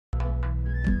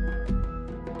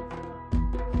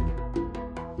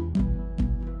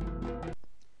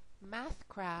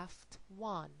Craft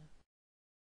 1.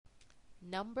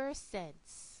 Number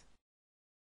sense.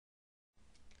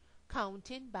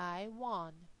 Counting by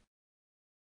 1.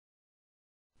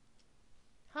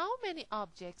 How many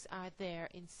objects are there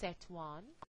in set 1?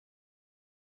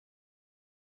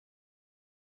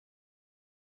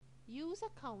 Use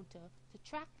a counter to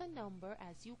track the number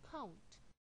as you count.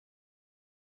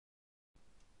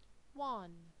 1,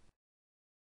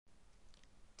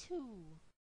 2,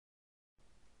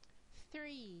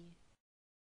 3,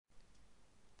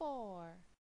 4,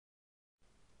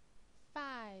 5,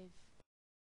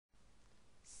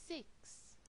 6.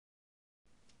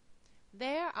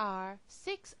 There are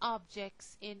 6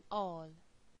 objects in all.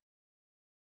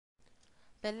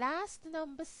 The last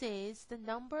number says the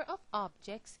number of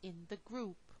objects in the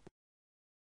group.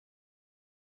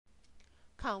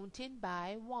 Counting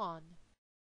by 1.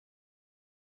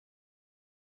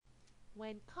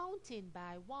 When counting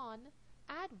by 1,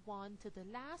 add 1 to the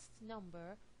last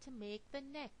number to make the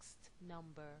next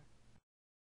number.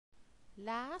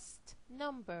 Last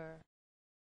number.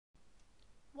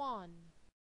 1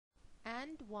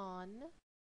 and 1.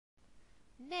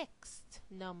 Next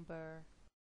number.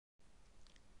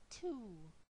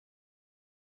 2.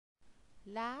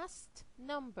 Last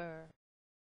number.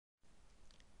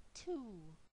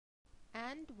 2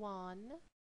 and 1.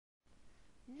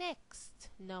 Next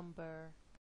number.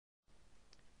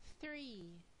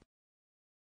 3.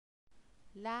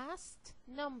 Last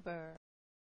number.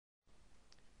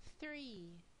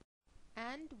 3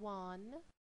 and 1.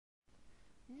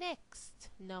 Next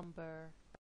number.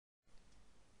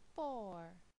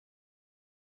 4.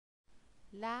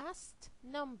 Last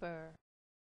number.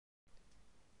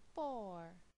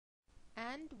 4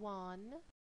 and 1.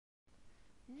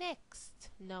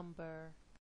 Next number.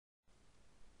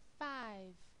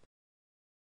 5.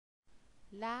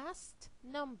 Last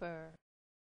number.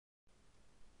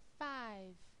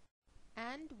 5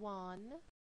 and 1.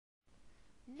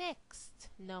 Next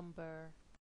number.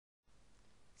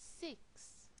 6.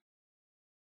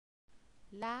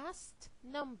 Last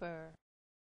number.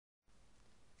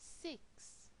 6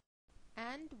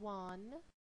 and 1.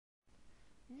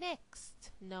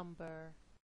 Next number.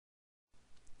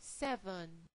 7.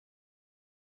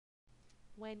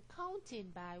 When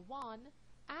counting by 1,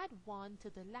 add 1 to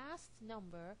the last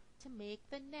number to make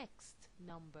the next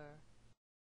number.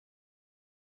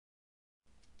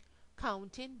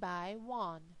 Counting by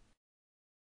 1.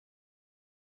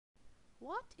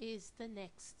 What is the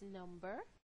next number?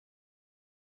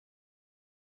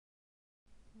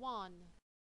 1,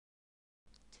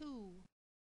 2,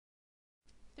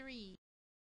 3,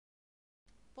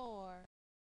 4,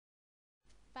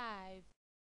 5,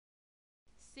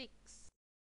 6,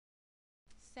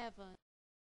 7,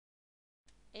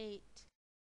 8,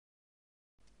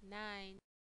 9,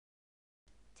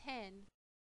 10,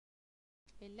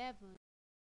 11,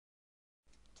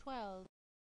 12,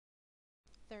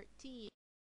 13,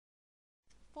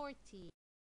 14,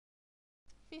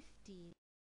 15,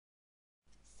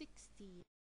 16,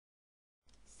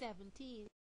 17,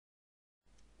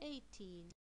 18,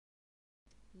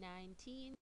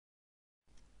 19,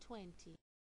 20,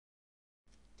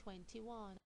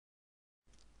 21,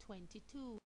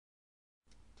 22,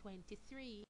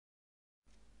 23,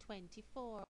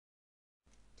 24,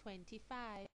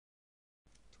 25,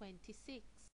 26,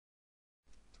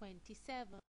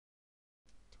 27,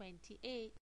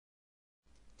 28,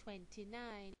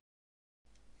 29,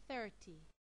 30,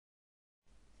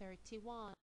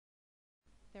 31,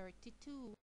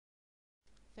 32,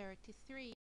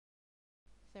 33,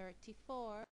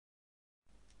 34,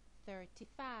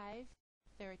 35,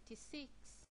 36,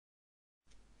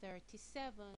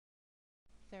 37,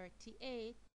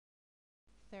 38,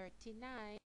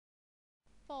 39,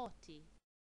 40,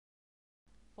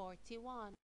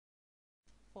 41,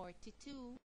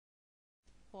 42,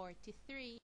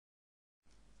 43,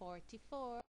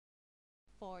 44,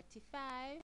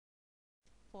 45,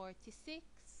 46,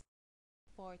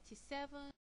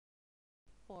 47,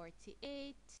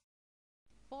 48,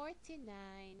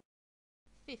 49,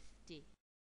 50,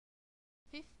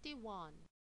 51,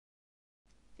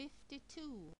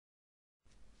 52,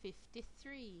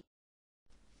 53,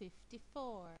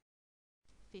 54,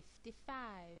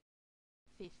 55,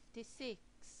 56,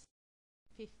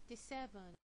 57,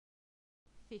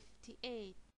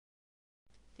 58,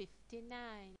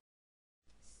 59,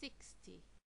 60,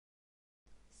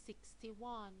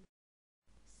 61,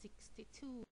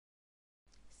 62,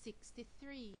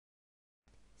 63,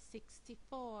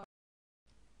 64,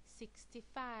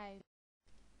 65,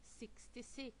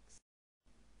 66,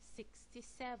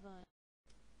 67,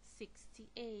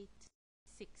 68,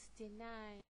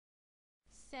 69,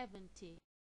 70,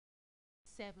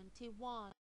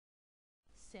 71,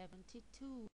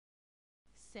 72,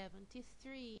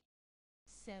 73,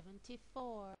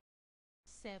 74,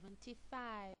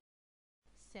 75,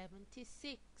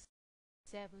 76,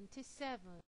 77,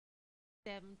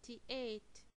 78,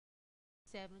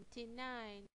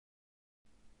 79,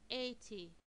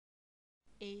 80,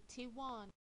 81,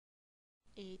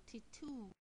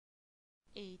 82,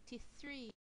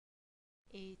 83,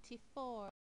 84,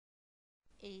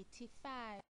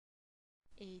 85,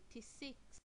 86,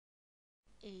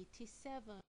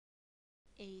 87,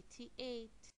 88,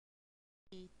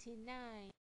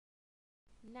 89,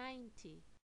 90,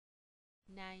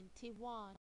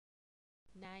 91,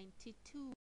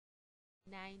 92,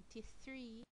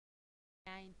 93,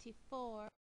 94,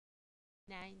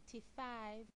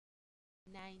 95,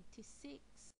 96,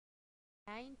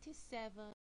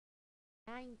 97,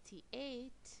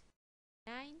 98,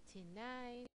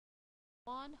 99,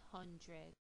 100.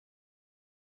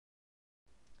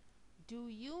 Do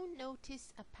you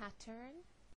notice a pattern?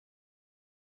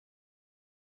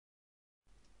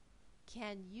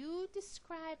 Can you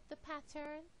describe the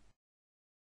pattern?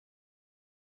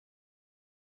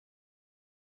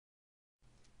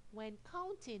 When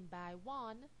counting by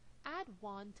 1, add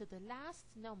 1 to the last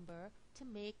number to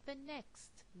make the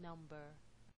next number.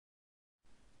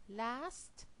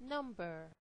 Last number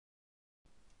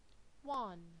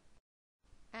 1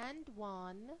 and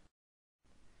 1.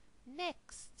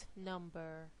 Next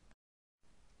number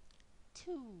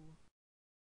 2.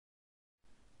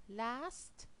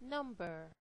 Last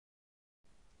number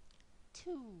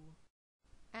 2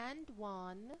 and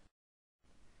 1.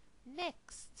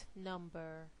 Next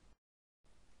number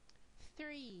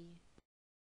 3.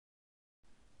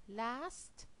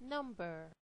 Last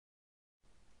number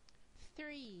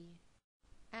 3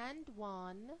 and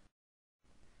 1.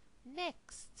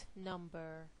 Next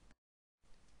number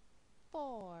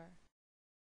 4.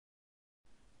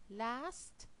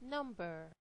 Last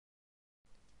number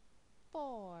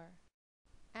 4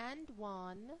 and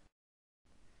 1.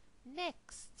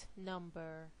 Next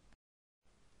number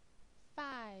 5.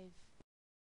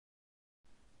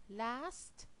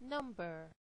 Last number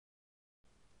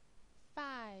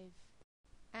 5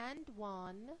 and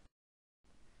 1.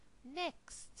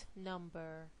 Next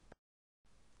number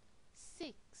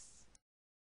 6.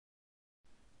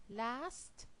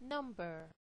 Last number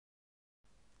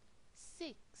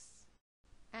 6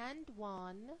 and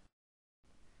 1.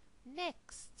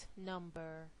 Next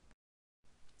number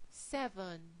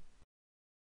 7.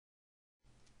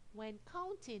 When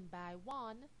counting by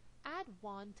 1, add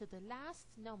 1 to the last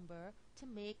number to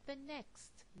make the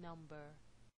next number.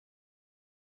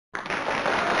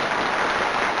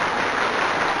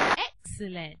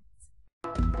 Excellent!